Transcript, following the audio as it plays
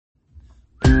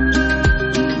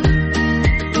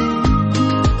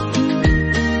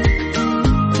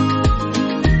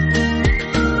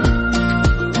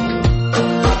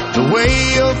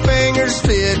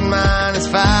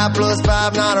5 +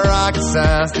 5, not a rocket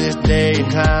science. This day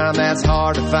and time, that's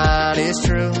hard to find, it's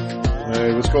true.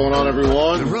 Hey, what's going on,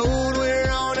 everyone? The road we're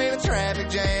on ain't a traffic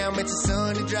jam, it's a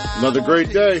sunny drive. Another great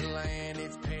day.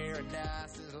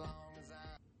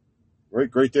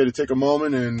 Great day to take a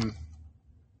moment and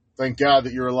thank God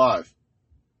that you're alive.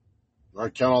 All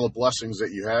right, count all the blessings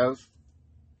that you have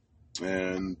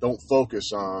and don't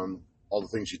focus on all the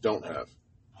things you don't have.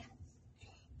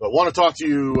 But I want to talk to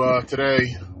you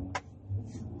today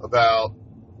about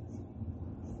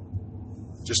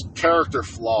just character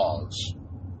flaws,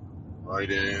 right,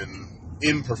 and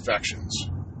imperfections.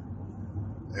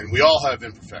 And we all have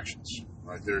imperfections,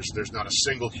 right? There's not a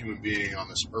single human being on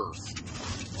this earth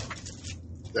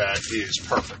that is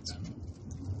perfect.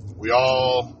 We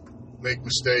all make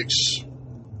mistakes.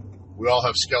 We all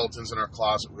have skeletons in our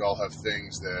closet. We all have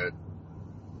things that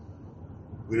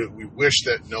we wish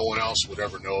that no one else would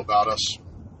ever know about us,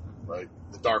 right?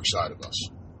 The dark side of us.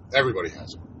 Everybody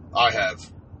has it. I have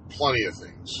plenty of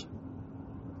things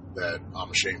that I'm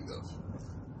ashamed of,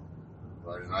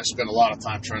 right? And I spend a lot of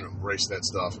time trying to embrace that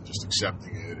stuff and just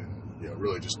accepting it, and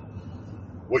really just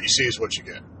what you see is what you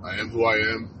get. I am who I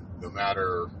am, no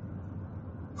matter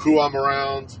who I'm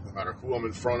around, no matter who I'm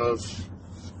in front of,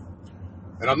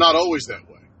 and I'm not always that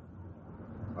way.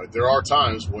 Right? There are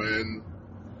times when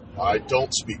I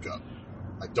don't speak up.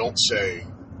 I don't say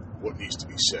what needs to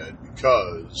be said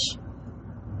because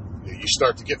you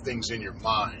start to get things in your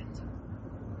mind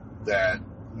that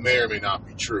may or may not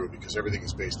be true because everything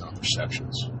is based on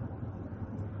perceptions.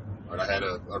 Right? I had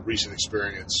a recent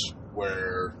experience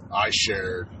where I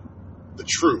shared the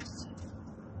truth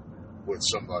with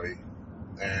somebody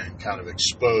and kind of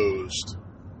exposed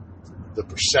the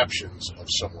perceptions of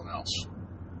someone else.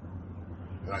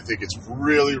 And I think it's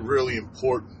really, really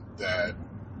important that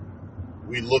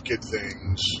we look at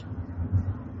things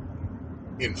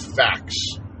in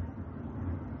facts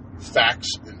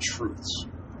and truths.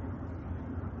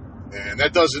 And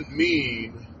that doesn't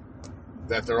mean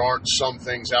that there aren't some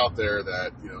things out there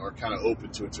that are kind of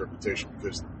open to interpretation,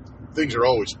 because things are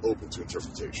always open to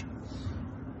interpretation.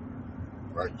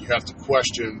 Right? You have to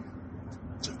question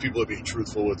if people are being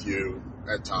truthful with you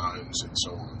at times and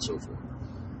so on and so forth.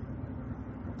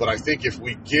 But I think if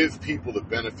we give people the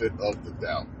benefit of the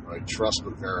doubt, right, trust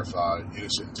but verify,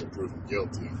 innocent until proven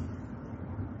guilty,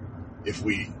 if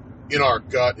we, in our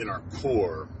gut, in our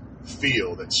core,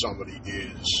 feel that somebody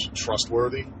is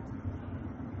trustworthy,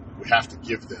 we have to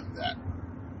give them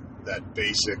that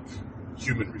basic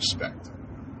human respect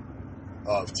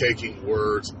of taking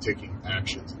words and taking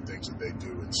actions and things that they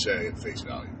do and say at face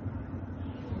value.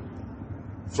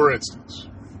 For instance,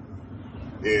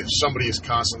 if somebody is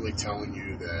constantly telling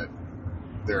you that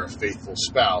they're a faithful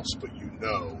spouse, but you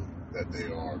know that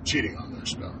they are cheating on their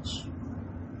spouse,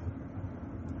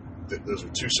 those are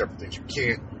two separate things. You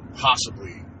can't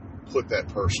possibly put that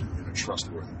person in a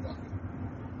trustworthy bucket.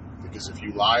 Because if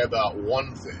you lie about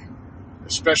one thing,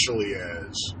 especially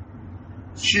as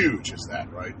huge as that,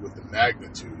 right, with the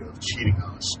magnitude of cheating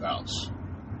on a spouse,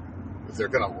 if they're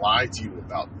going to lie to you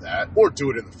about that or do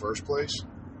it in the first place,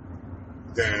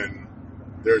 then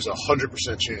there's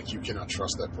 100% chance you cannot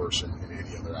trust that person in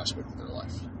any other aspect of their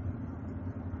life.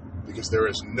 Because there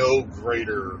is no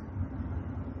greater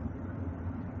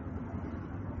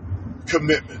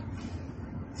commitment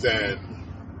than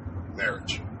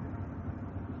marriage.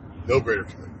 No greater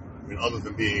commitment. I mean, other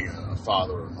than being a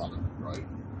father or a mother, right?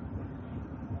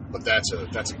 But that's a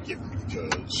given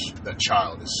because that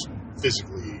child is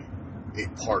physically a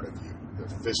part of you.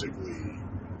 They're physically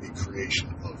a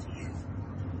creation of you.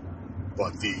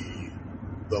 But the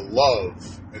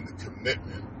love and the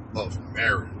commitment of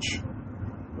marriage,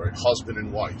 right, husband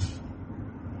and wife,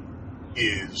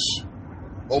 is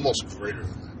almost greater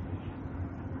than that.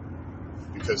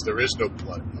 Because there is no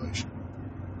blood relation.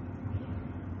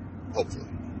 Hopefully.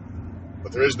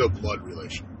 But there is no blood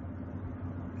relation.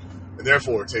 And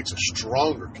therefore, it takes a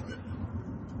stronger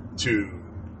commitment to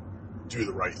do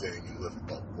the right thing and live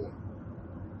above board.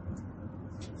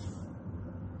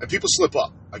 And people slip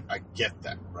up. I get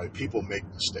that, right? People make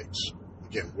mistakes.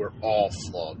 Again, we're all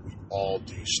flawed. We all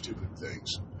do stupid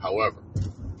things. However,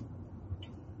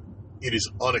 it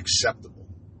is unacceptable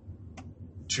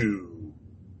to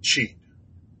cheat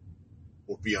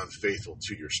or be unfaithful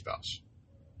to your spouse.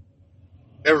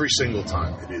 Every single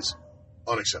time it is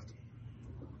unacceptable.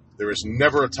 There is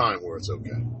never a time where it's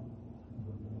okay.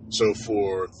 So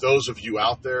for those of you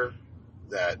out there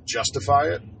that justify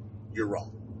it, you're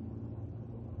wrong.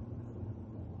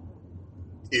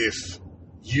 If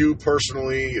you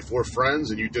personally, if we're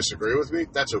friends and you disagree with me,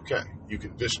 that's okay. You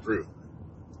can disagree with me.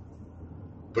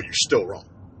 But you're still wrong.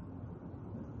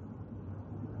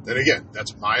 And again,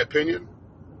 that's my opinion.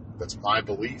 That's my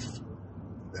belief.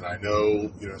 And I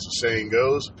know, as the saying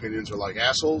goes, opinions are like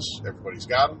assholes. Everybody's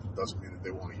got them. Doesn't mean that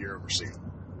they want to hear them or see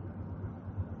them.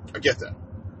 I get that.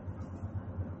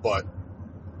 But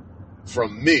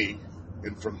from me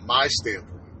and from my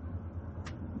standpoint,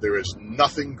 there is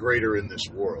nothing greater in this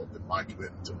world than my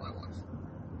commitment to my wife.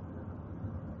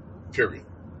 Period.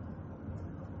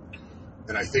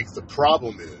 And I think the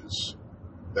problem is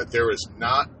that there is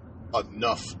not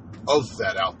enough of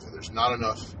that out there. There's not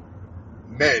enough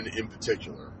men in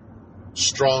particular,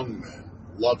 strong men,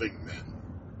 loving men,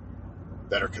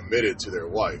 that are committed to their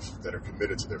wife, that are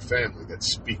committed to their family, that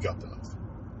speak up enough,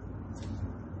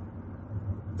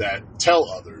 that tell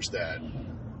others that,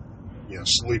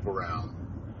 sleep around,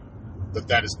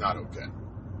 that is not okay.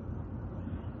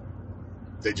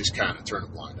 They just kind of turn a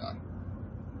blind eye.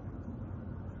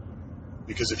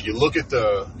 Because if you look at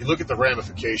the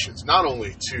ramifications, not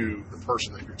only to the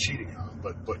person that you're cheating on,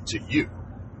 but to you,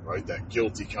 right? That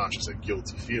guilty conscience, that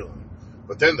guilty feeling.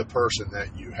 But then the person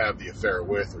that you have the affair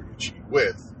with or you cheat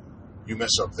with, you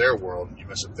mess up their world, and you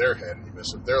mess up their head, and you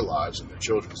mess up their lives and their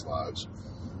children's lives.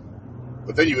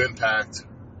 But then you impact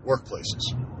workplaces,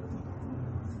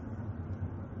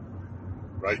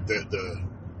 right?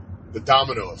 The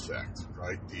domino effect,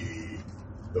 right?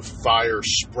 The fire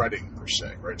spreading, per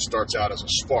se, right? It starts out as a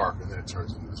spark, and then it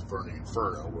turns into this burning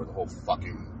inferno where the whole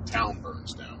fucking town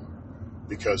burns down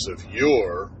because of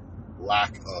your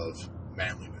lack of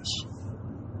manliness,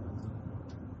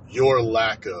 your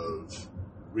lack of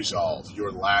resolve,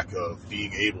 your lack of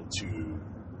being able to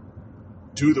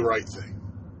do the right thing.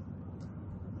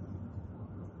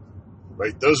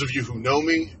 Right? Those of you who know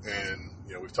me, and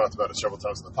we've talked about it several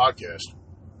times on the podcast,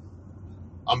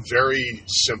 I'm very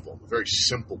simple, a very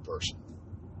simple person.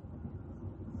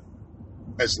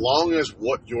 As long as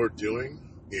what you're doing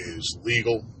is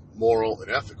legal, moral, and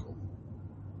ethical,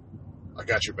 I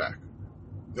got your back.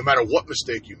 No matter what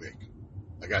mistake you make,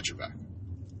 I got your back.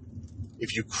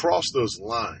 If you cross those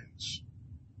lines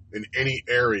in any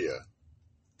area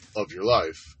of your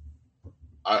life,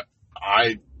 I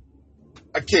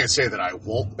can't say that I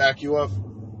won't back you up,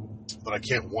 but I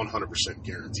can't 100%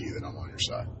 guarantee that I'm on your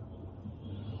side.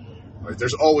 Right?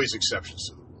 There's always exceptions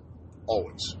to the rule.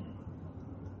 Always.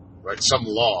 Right? Some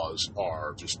laws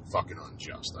are just fucking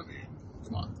unjust. I mean,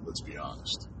 come on, let's be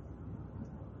honest.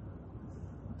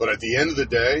 But at the end of the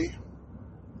day,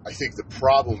 I think the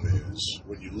problem is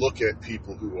when you look at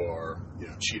people who are,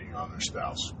 cheating on their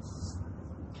spouse,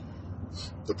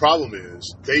 the problem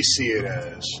is they see it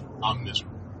as, I'm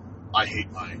miserable. I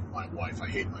hate my wife. I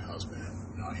hate my husband.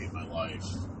 I hate my life.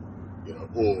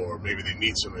 Or maybe they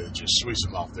meet somebody that just sweeps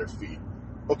them off their feet.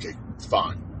 Okay,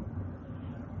 fine.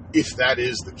 If that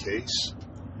is the case,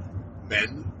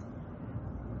 men,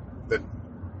 then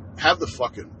have the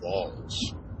fucking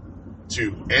balls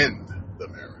to end the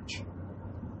marriage.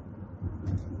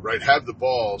 Right? Have the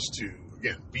balls to,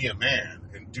 again, be a man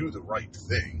and do the right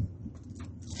thing.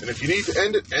 And if you need to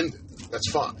end it, end it. That's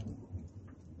fine.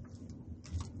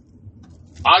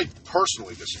 I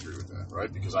personally disagree with that,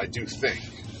 right? Because I do think,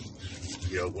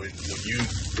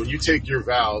 when you take your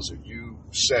vows and you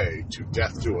say to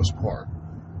death do us part,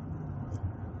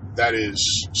 that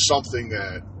is something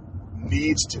that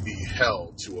needs to be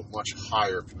held to a much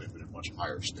higher commitment, a much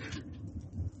higher standard.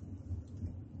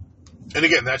 And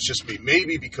again, that's just me.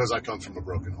 Maybe because I come from a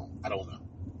broken home. I don't know.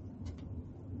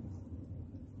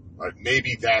 Right?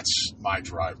 Maybe that's my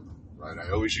driver. Right?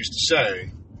 I always used to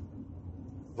say,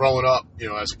 growing up,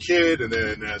 as a kid, and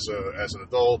then as an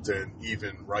adult, and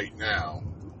even right now,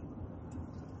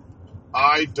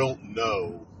 I don't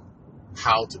know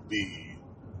how to be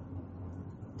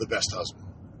the best husband.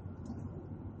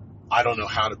 I don't know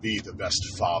how to be the best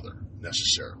father,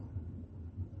 necessarily.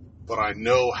 But I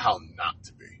know how not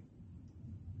to be.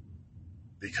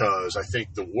 Because I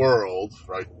think the world,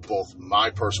 right, both my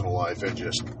personal life and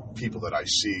just people that I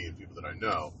see and people that I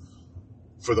know,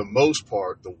 for the most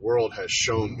part, the world has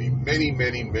shown me many,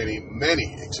 many, many,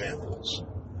 many examples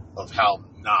of how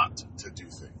not to do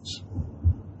things.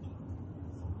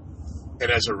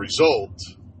 And as a result,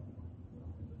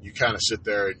 you kind of sit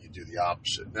there and you do the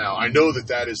opposite. Now, I know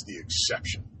that is the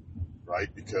exception,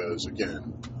 right? Because,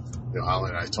 again, Holly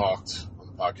and I talked on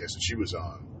the podcast that she was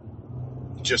on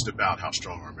just about how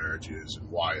strong our marriage is and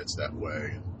why it's that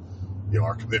way, and,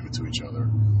 our commitment to each other.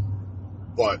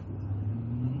 But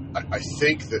I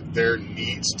think that there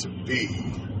needs to be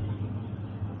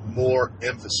more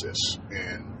emphasis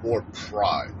and more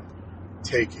pride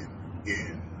taken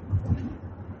in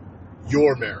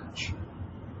your marriage.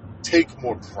 Take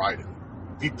more pride in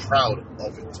it. Be proud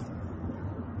of it.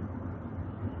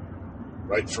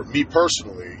 right? For me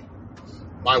personally,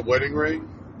 my wedding ring,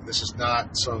 this is not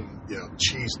some,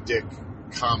 cheese dick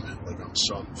comment like I'm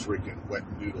some freaking wet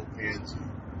noodle pansy.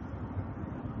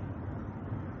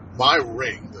 My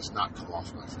ring does not come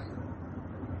off my finger.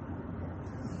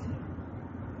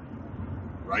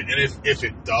 Right? And if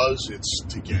it does, it's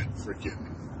to get freaking,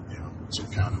 some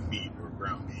kind of meat or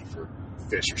ground beef or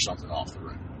fish or something off the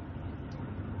ring.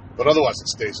 But otherwise, it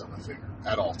stays on my finger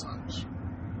at all times.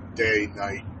 Day,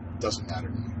 night, doesn't matter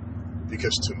to me.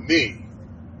 Because to me,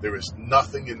 there is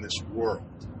nothing in this world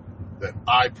that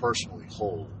I personally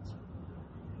hold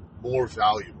more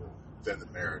valuable than the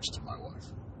marriage to my wife.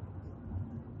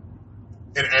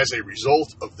 And as a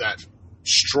result of that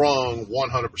strong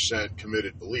 100%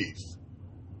 committed belief,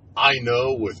 I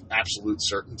know with absolute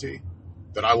certainty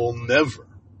that I will never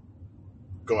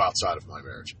go outside of my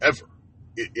marriage, ever.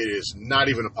 It is not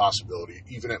even a possibility.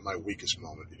 Even at my weakest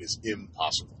moment, it is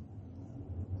impossible.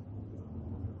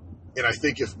 And I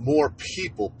think if more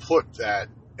people put that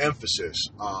emphasis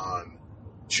on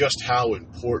just how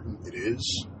important it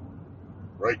is,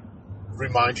 right?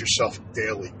 Remind yourself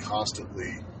daily,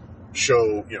 constantly,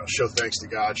 show thanks to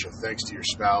God, show thanks to your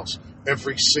spouse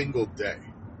every single day.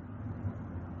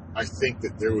 I think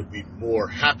that there would be more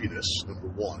happiness, number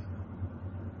one,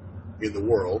 in the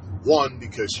world. One,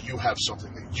 because you have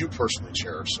something that you personally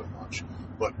cherish so much.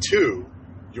 But two,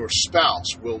 your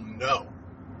spouse will know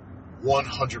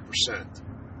 100%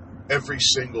 every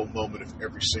single moment of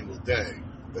every single day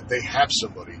that they have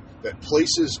somebody that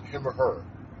places him or her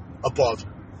above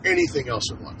anything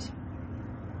else in life.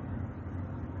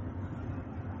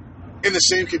 And the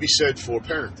same can be said for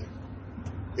parenting.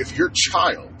 If your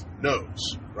child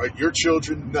knows, right, your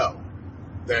children know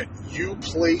that you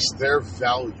place their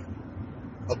value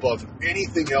above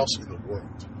anything else in the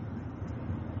world,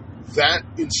 that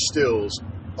instills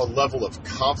a level of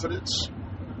confidence,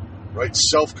 right,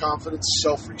 self-confidence,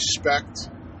 self-respect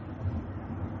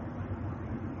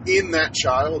in that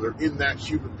child or in that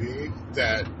human being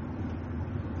that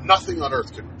nothing on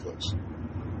earth can replace.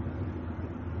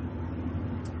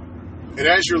 And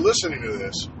as you're listening to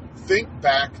this, think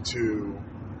back to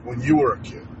when you were a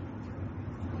kid.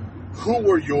 Who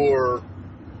were your,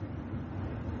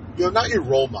 not your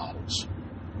role models,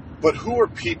 but who were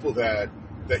people that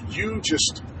you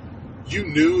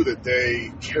knew that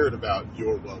they cared about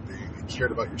your well-being, they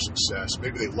cared about your success,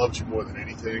 maybe they loved you more than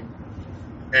anything,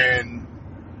 and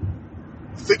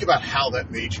think about how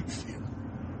that made you feel.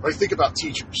 Right? Think about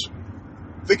teachers.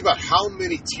 Think about how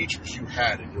many teachers you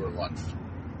had in your life.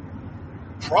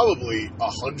 Probably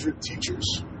 100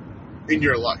 teachers in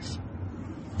your life.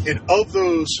 And of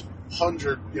those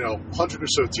 100 or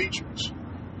so teachers,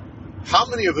 how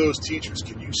many of those teachers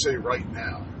can you say right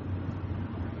now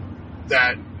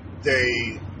that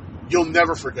you'll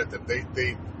never forget them?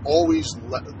 They always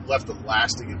left a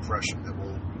lasting impression that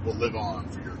will live on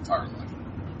for your entire life.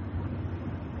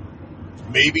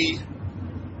 Maybe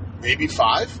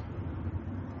 5,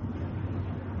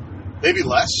 maybe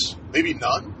less, maybe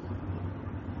none.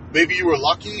 Maybe you were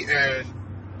lucky and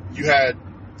you had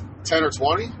 10 or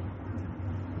 20.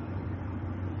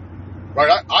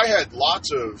 Right? I had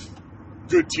lots of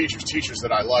good teachers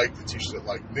that I liked, and teachers that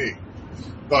liked me.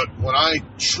 But when I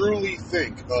truly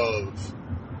think of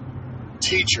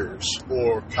teachers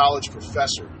or college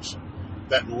professors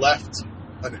that left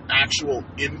an actual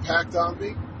impact on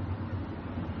me,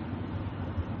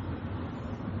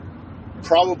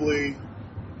 probably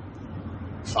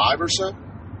 5 or so.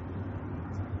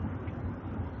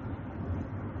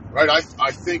 Right?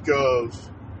 I think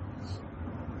of,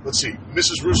 let's see,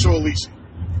 Mrs. Russo-Alisi,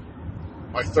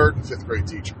 my 3rd and 5th grade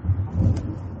teacher.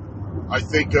 I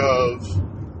think of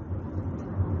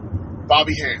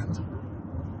Bobby Hand,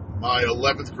 my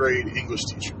 11th grade English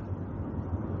teacher.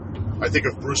 I think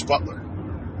of Bruce Butler,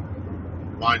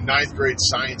 my 9th grade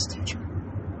science teacher.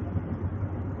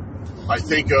 I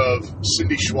think of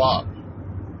Cindy Schwab,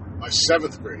 my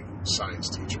 7th grade science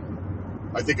teacher.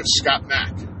 I think of Scott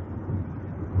Mack,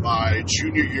 my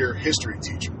junior year history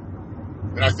teacher.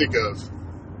 And I think of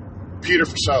Peter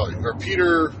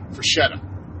Frascetta.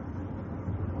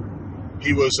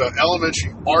 He was an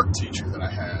elementary art teacher that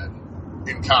I had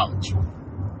in college.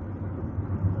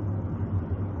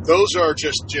 Those are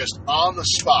just on the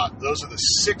spot. Those are the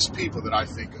 6 people that I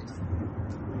think of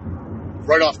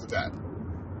right off the bat.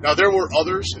 Now, there were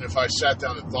others, and if I sat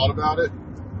down and thought about it,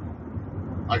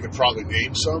 I could probably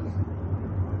name some.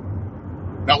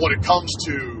 Now, when it comes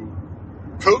to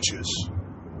coaches,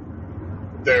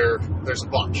 there's a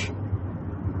bunch.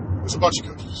 There's a bunch of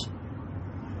coaches.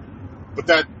 But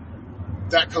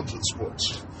that comes with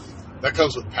sports. That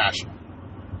comes with passion.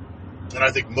 And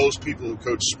I think most people who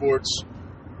coach sports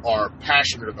are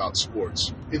passionate about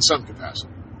sports in some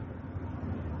capacity.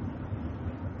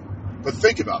 But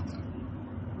think about that.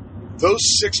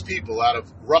 Those 6 people out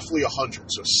of roughly 100,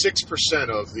 so 6%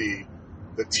 of the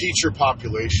teacher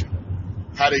population,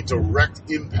 had a direct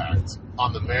impact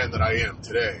on the man that I am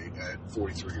today at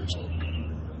 43 years old.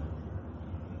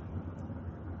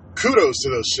 Kudos to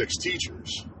those 6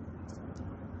 teachers.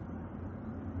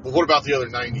 But what about the other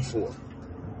 94?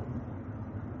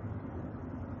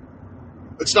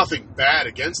 It's nothing bad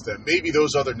against them. Maybe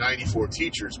those other 94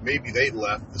 teachers, maybe they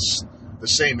left the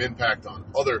same impact on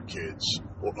other kids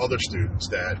or other students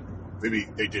that maybe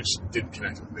they just didn't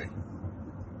connect with me.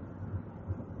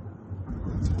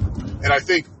 And I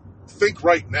think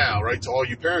right now, right, to all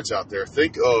you parents out there,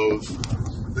 think of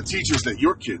the teachers that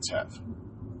your kids have.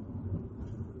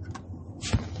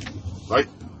 Right?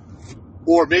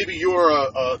 Or maybe you're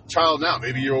a child now.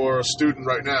 Maybe you're a student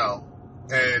right now.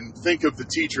 And think of the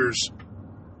teachers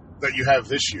that you have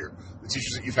this year. The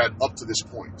teachers that you've had up to this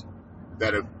point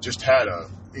that have just had an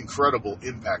incredible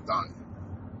impact on you.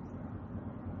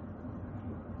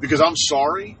 Because I'm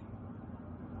sorry,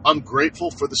 I'm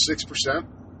grateful for the 6%,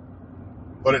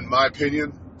 but in my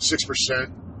opinion,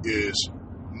 6% is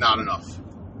not enough.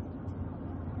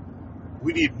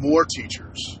 We need more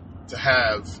teachers to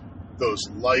have those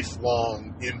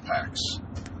lifelong impacts.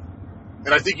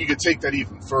 And I think you could take that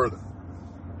even further.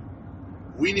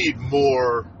 We need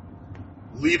more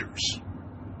leaders,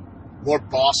 more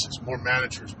bosses, more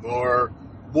managers, more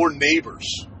neighbors,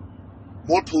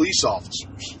 more police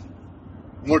officers,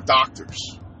 more doctors,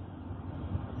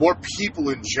 more people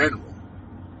in general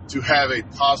to have a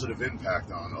positive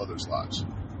impact on others' lives.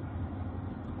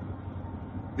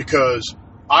 Because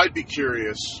I'd be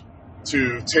curious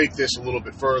to take this a little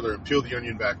bit further and peel the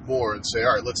onion back more and say,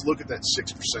 all right, let's look at that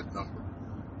 6% number.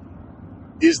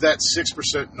 Is that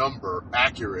 6% number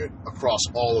accurate across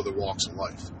all other walks of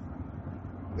life?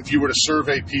 If you were to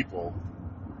survey people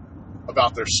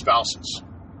about their spouses,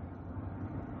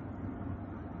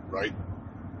 right?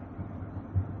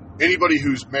 Anybody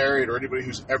who's married or anybody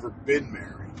who's ever been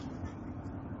married,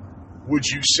 would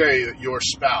you say that your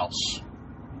spouse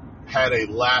had a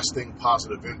lasting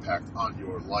positive impact on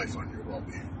your life, on your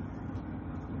well-being?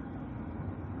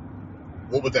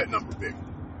 What would that number be?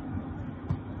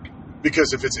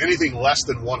 Because if it's anything less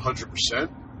than 100%,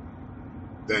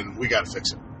 then we got to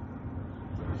fix it.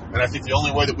 And I think the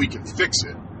only way that we can fix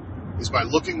it is by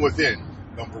looking within,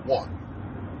 number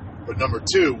one. But number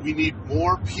two, we need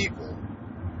more people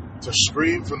to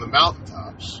scream from the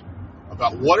mountaintops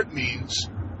about what it means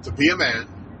to be a man,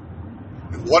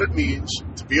 and what it means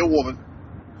to be a woman,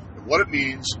 and what it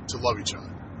means to love each other.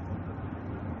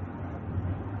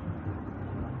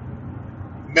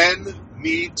 Men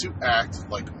need to act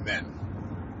like men.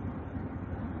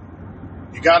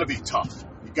 You got to be tough.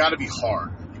 You got to be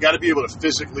hard. You got to be able to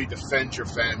physically defend your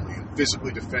family and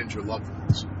physically defend your loved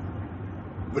ones.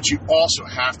 But you also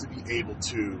have to be able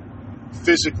to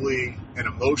physically and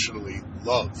emotionally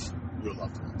love your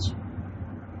loved ones.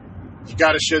 You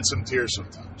got to shed some tears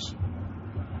sometimes.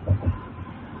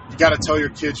 You got to tell your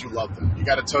kids you love them. You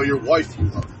got to tell your wife you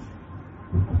love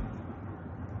them.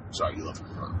 Sorry, you love her.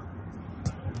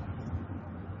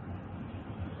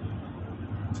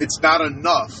 It's not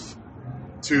enough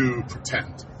to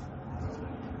pretend.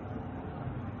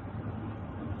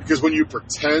 Because when you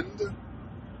pretend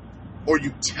or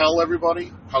you tell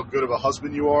everybody how good of a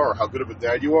husband you are or how good of a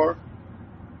dad you are,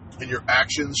 and your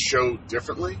actions show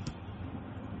differently,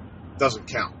 it doesn't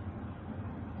count.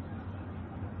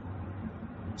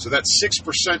 So that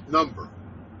 6% number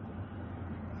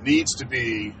needs to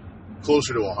be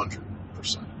closer to 100%.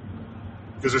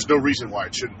 Because there's no reason why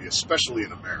it shouldn't be, especially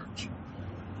in a marriage.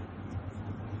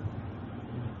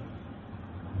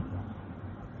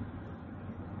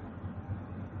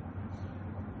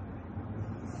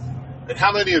 And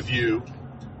how many of you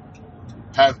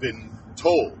have been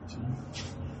told,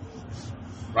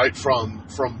 right, from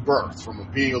birth,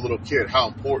 from being a little kid, how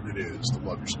important it is to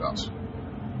love your spouse?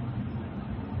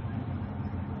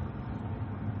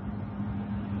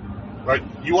 Right?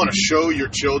 You want to show your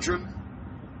children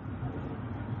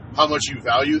how much you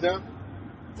value them?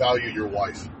 Value your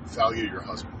wife. Value your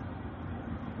husband.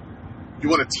 You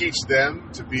want to teach them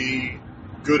to be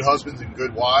good husbands and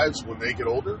good wives when they get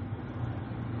older?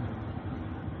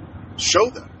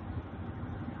 Show them.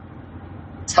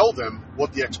 Tell them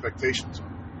what the expectations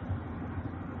are.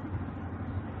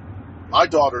 My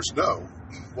daughters know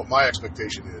what my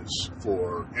expectation is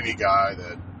for any guy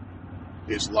that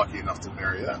is lucky enough to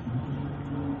marry them.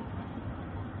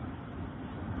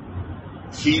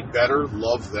 He'd better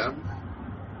love them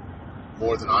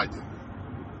more than I do.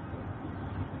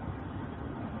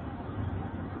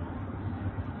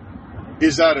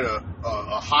 Is that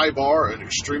a high bar, an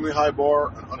extremely high bar,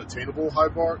 an unattainable high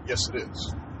bar? Yes, it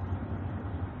is.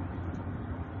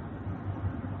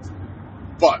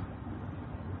 But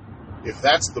if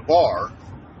that's the bar,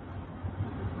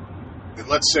 and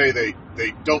let's say they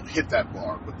don't hit that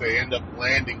bar, but they end up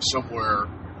landing somewhere,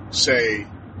 say,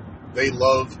 they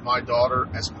love my daughter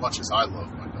as much as I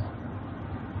love my daughter.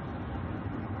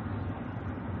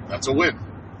 That's a win.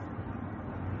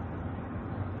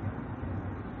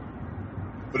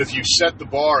 But if you set the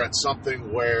bar at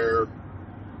something where,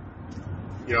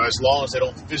 as long as they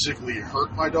don't physically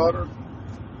hurt my daughter,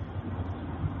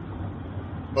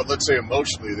 but let's say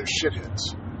emotionally they're shitheads,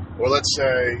 or let's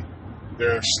say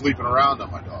they're sleeping around on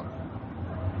my daughter,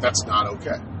 that's not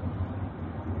okay.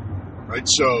 Right?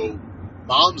 So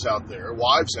moms out there,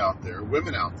 wives out there,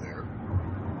 women out there,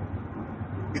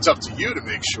 it's up to you to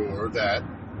make sure that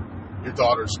your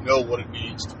daughters know what it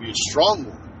means to be a strong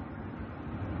woman.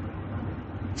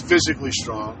 Physically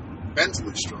strong,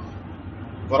 mentally strong,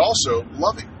 but also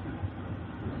loving.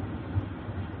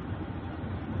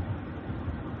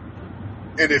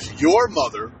 And if your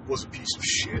mother was a piece of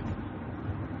shit,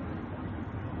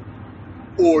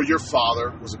 or your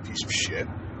father was a piece of shit,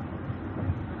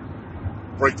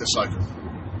 break the cycle.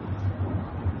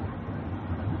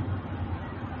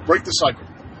 Break the cycle.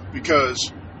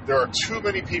 Because there are too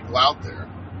many people out there,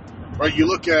 right? You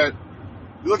look at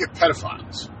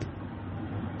pedophiles.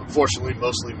 Unfortunately,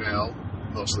 mostly male,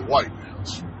 mostly white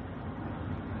males.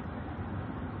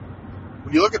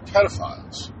 When you look at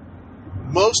pedophiles,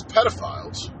 most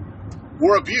pedophiles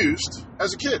were abused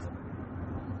as a kid.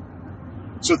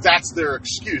 So that's their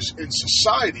excuse. And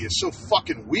society is so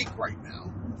fucking weak right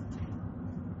now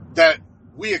that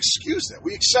we excuse that.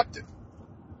 We accept it.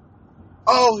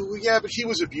 Oh, yeah, but he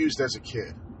was abused as a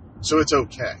kid, so it's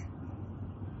okay.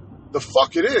 The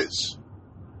fuck it is.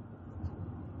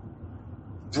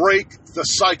 Break the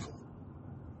cycle.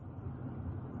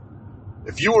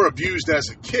 If you were abused as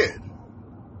a kid,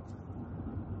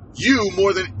 you,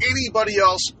 more than anybody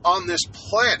else on this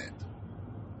planet,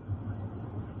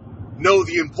 know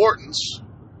the importance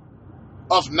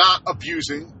of not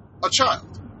abusing a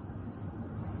child.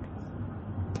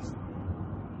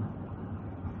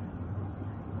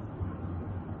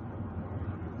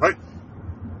 Right?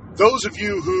 Those of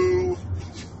you who,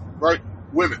 right,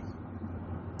 women,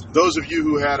 those of you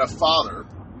who had a father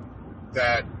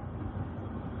that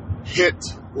hit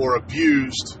or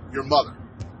abused your mother,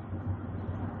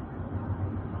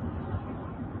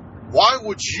 why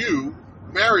would you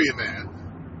marry a man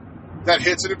that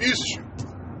hits and abuses you?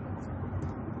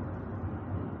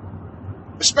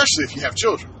 Especially if you have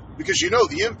children, because you know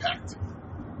the impact.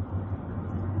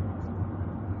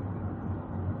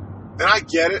 And I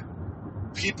get it.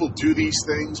 People do these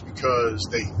things because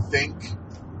they think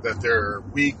that they're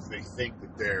weak, they think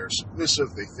that they're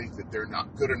submissive, they think that they're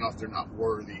not good enough, they're not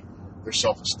worthy, their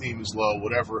self-esteem is low,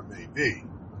 whatever it may be.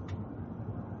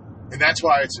 And that's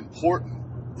why it's important,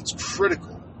 it's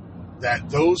critical, that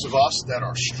those of us that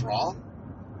are strong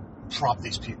prop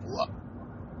these people up.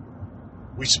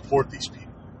 We support these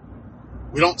people.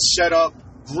 We don't set up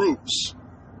groups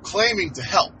claiming to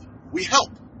help. We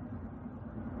help.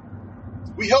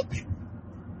 We help people.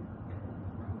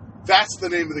 That's the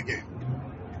name of the game.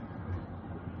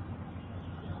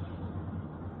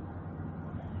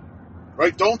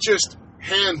 Right? Don't just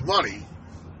hand money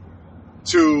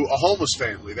to a homeless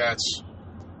family that's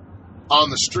on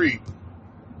the street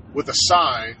with a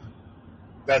sign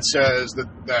that says that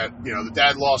the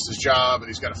dad lost his job and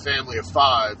he's got a family of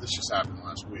 5. This just happened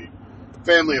last week.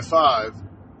 Family of 5,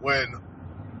 when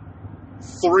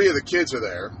 3 of the kids are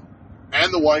there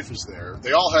and the wife is there.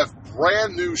 They all have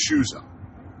brand new shoes on.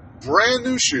 Brand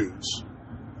new shoes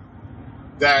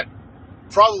that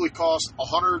probably cost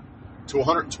 $100 to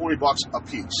 $120 a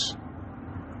piece.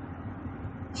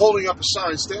 Holding up a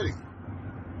sign, standing there.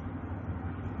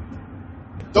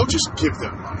 Don't just give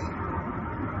them money.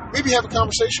 Maybe have a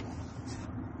conversation.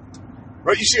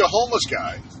 Right? You see a homeless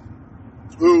guy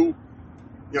who,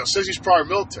 says he's prior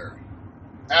military,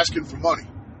 asking for money.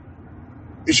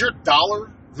 Is your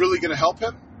dollar really going to help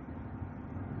him?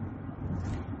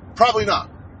 Probably not.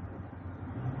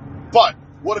 But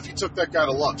what if you took that guy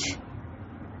to lunch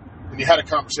and you had a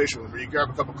conversation with him, or you grab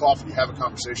a cup of coffee and you have a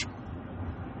conversation with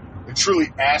him and truly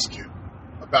ask him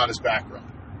about his background.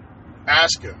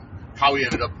 Ask him how he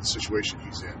ended up in the situation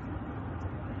he's in.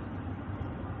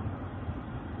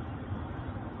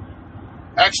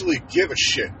 Actually give a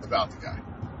shit about the guy.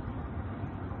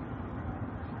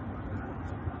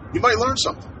 You might learn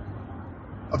something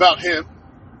about him,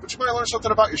 but you might learn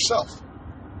something about yourself.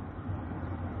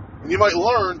 And you might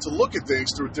learn to look at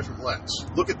things through a different lens.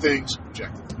 Look at things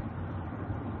objectively.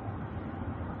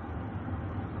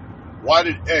 Why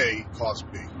did A cause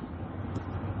B?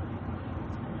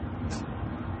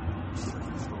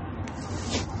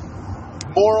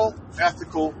 Moral,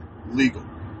 ethical, legal.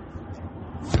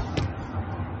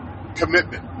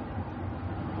 Commitment.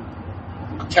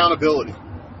 Accountability.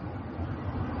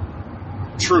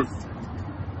 Truth.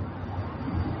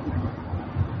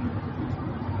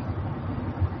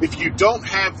 If you don't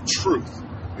have truth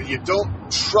and you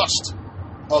don't trust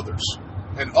others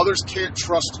and others can't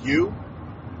trust you,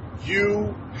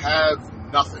 you have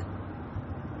nothing.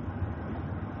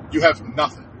 You have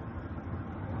nothing.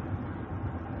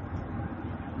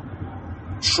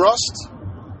 Trust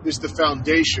is the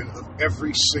foundation of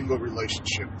every single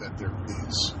relationship that there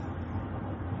is.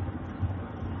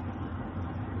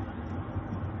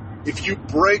 If you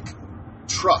break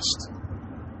trust,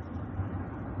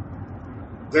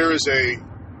 there is a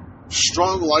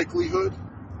strong likelihood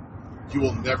you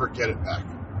will never get it back.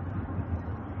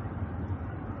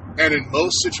 And in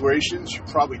most situations, you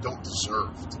probably don't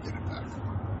deserve to get it back.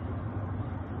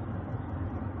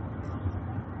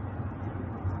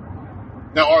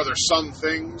 Now, are there some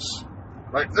things,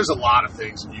 right? There's a lot of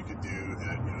things that you could do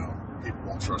that, people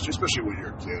won't trust you, especially when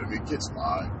you're a kid. I mean, kids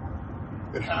lie.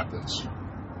 It happens.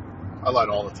 I lied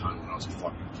all the time when I was a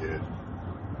fucking kid.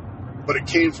 But it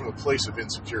came from a place of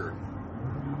insecurity.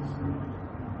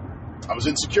 I was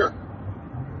insecure.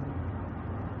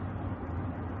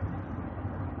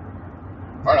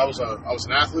 All right, I was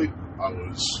an athlete. I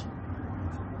was,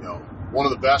 one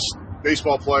of the best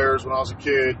baseball players when I was a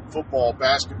kid. Football,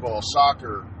 basketball,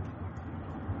 soccer.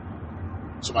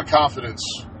 So my confidence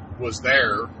was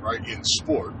there, right, in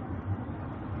sport.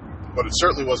 But it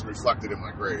certainly wasn't reflected in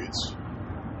my grades.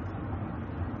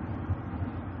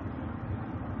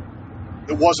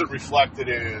 It wasn't reflected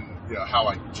in how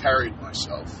I carried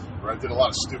myself. Right? I did a lot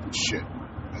of stupid shit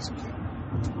as a kid.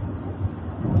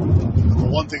 But the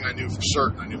one thing I knew for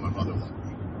certain, I knew my mother loved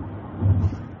me.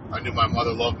 I knew my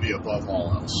mother loved me above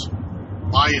all else.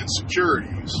 My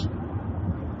insecurities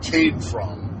came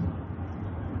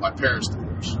from my parents'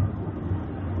 divorce.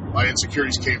 My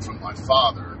insecurities came from my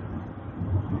father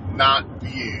not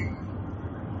being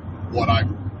what I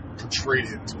portrayed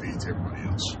him to be to everybody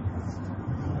else.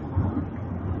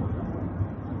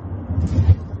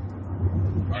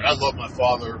 I love my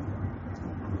father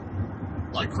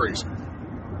like crazy.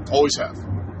 Always have.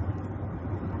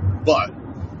 But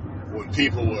when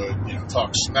people would,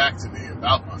 talk smack to me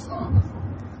about my father,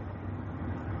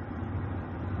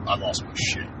 I lost my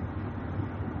shit.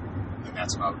 And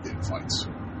that's when I would get in fights.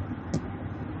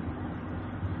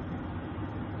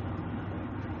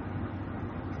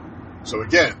 So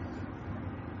again,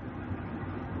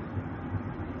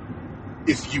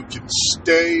 if you can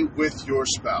stay with your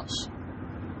spouse,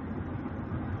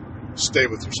 stay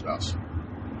with your spouse.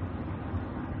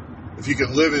 If you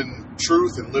can live in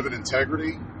truth and live in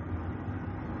integrity,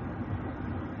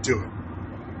 do it.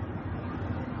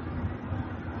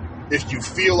 If you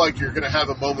feel like you're going to have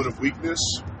a moment of weakness,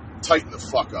 tighten the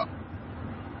fuck up.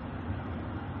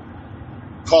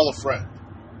 Call a friend.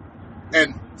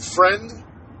 And friend,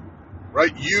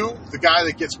 right, you, the guy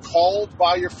that gets called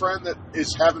by your friend that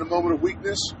is having a moment of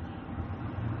weakness,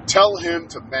 tell him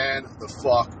to man the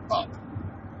fuck up.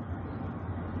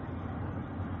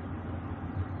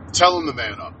 Tell him to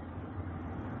man up.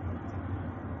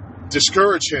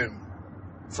 Discourage him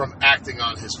from acting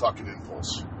on his fucking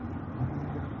impulse.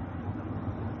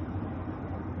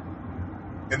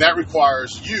 And that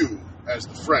requires you, as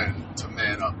the friend, to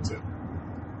man up too.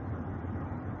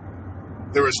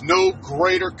 There is no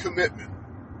greater commitment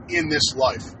in this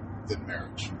life than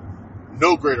marriage.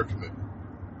 No greater commitment.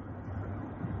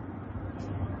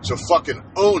 So fucking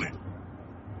own it.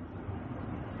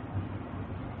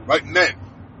 Right, men?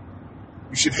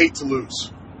 You should hate to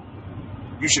lose.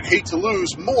 You should hate to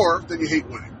lose more than you hate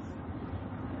winning.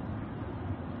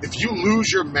 If you lose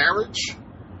your marriage,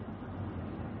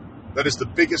 that is the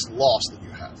biggest loss that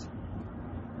you have.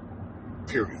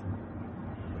 Period.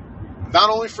 Not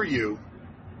only for you,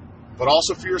 but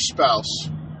also for your spouse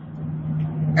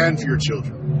and for your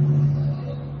children.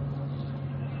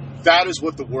 That is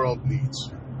what the world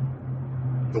needs.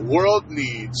 The world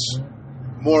needs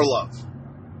more love.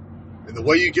 And the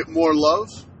way you get more love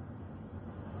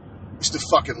is to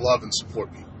fucking love and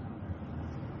support people.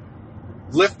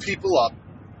 Lift people up.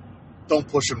 Don't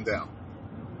push them down.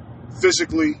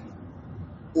 Physically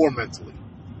or mentally.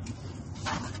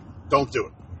 Don't do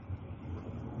it.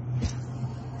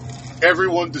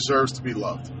 Everyone deserves to be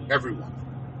loved. Everyone.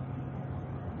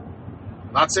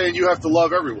 I'm not saying you have to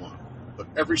love everyone,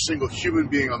 but every single human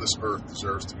being on this earth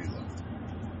deserves to be loved.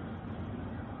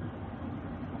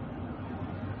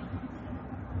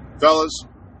 Fellas,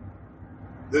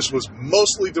 this was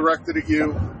mostly directed at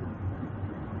you.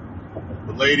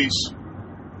 But ladies,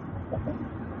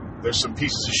 there's some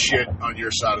pieces of shit on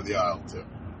your side of the aisle too.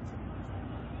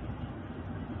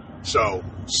 So,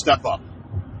 step up.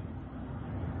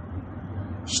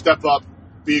 Step up,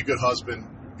 be a good husband,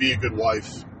 be a good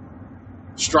wife.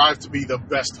 Strive to be the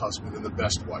best husband and the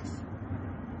best wife.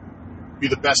 Be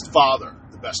the best father,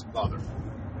 the best mother.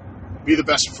 Be the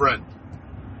best friend.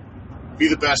 Be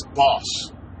the best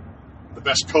boss, the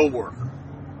best co-worker.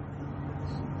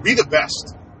 Be the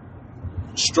best.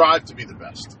 Strive to be the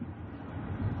best.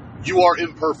 You are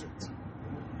imperfect.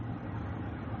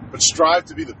 But strive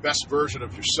to be the best version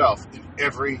of yourself in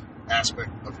every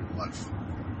aspect of your life.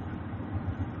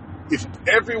 If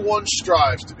everyone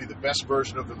strives to be the best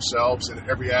version of themselves in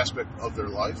every aspect of their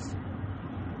life,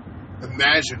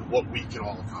 imagine what we can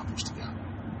all accomplish together.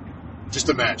 Just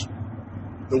imagine.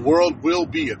 The world will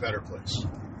be a better place.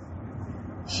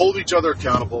 Hold each other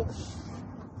accountable.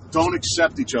 Don't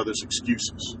accept each other's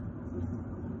excuses.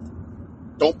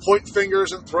 Don't point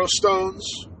fingers and throw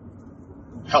stones.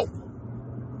 Help.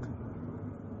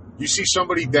 You see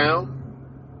somebody down,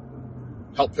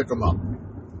 help pick them up.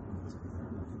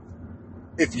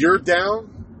 If you're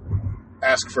down,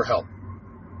 ask for help.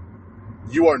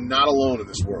 You are not alone in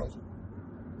this world.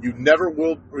 You never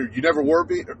will, or you never were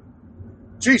be.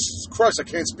 Jesus Christ, I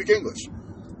can't speak English.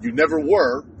 You never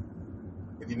were,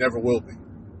 and you never will be.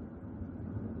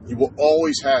 You will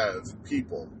always have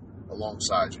people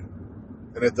alongside you.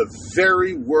 And at the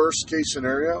very worst case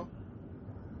scenario,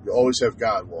 you always have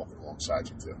God walking alongside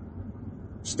you too.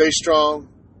 Stay strong,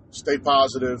 stay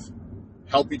positive,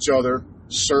 help each other,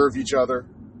 serve each other,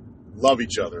 love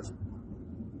each other.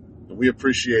 And we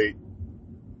appreciate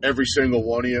every single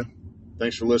one of you.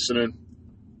 Thanks for listening.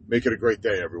 Make it a great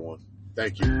day, everyone.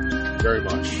 Thank you very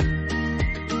much.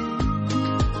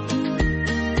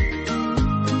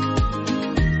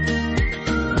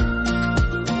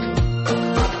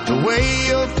 The way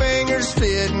your fingers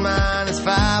fit mine is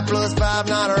 5 + 5,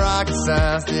 not a rocket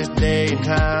science. This day and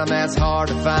time, that's hard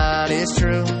to find, it's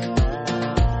true.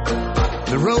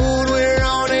 The road we're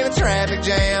on ain't a traffic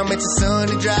jam. It's a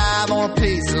Sunday drive on a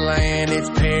piece of land. It's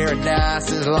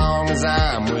paradise as long as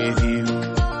I'm with you.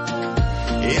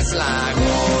 It's like 1,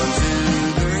 2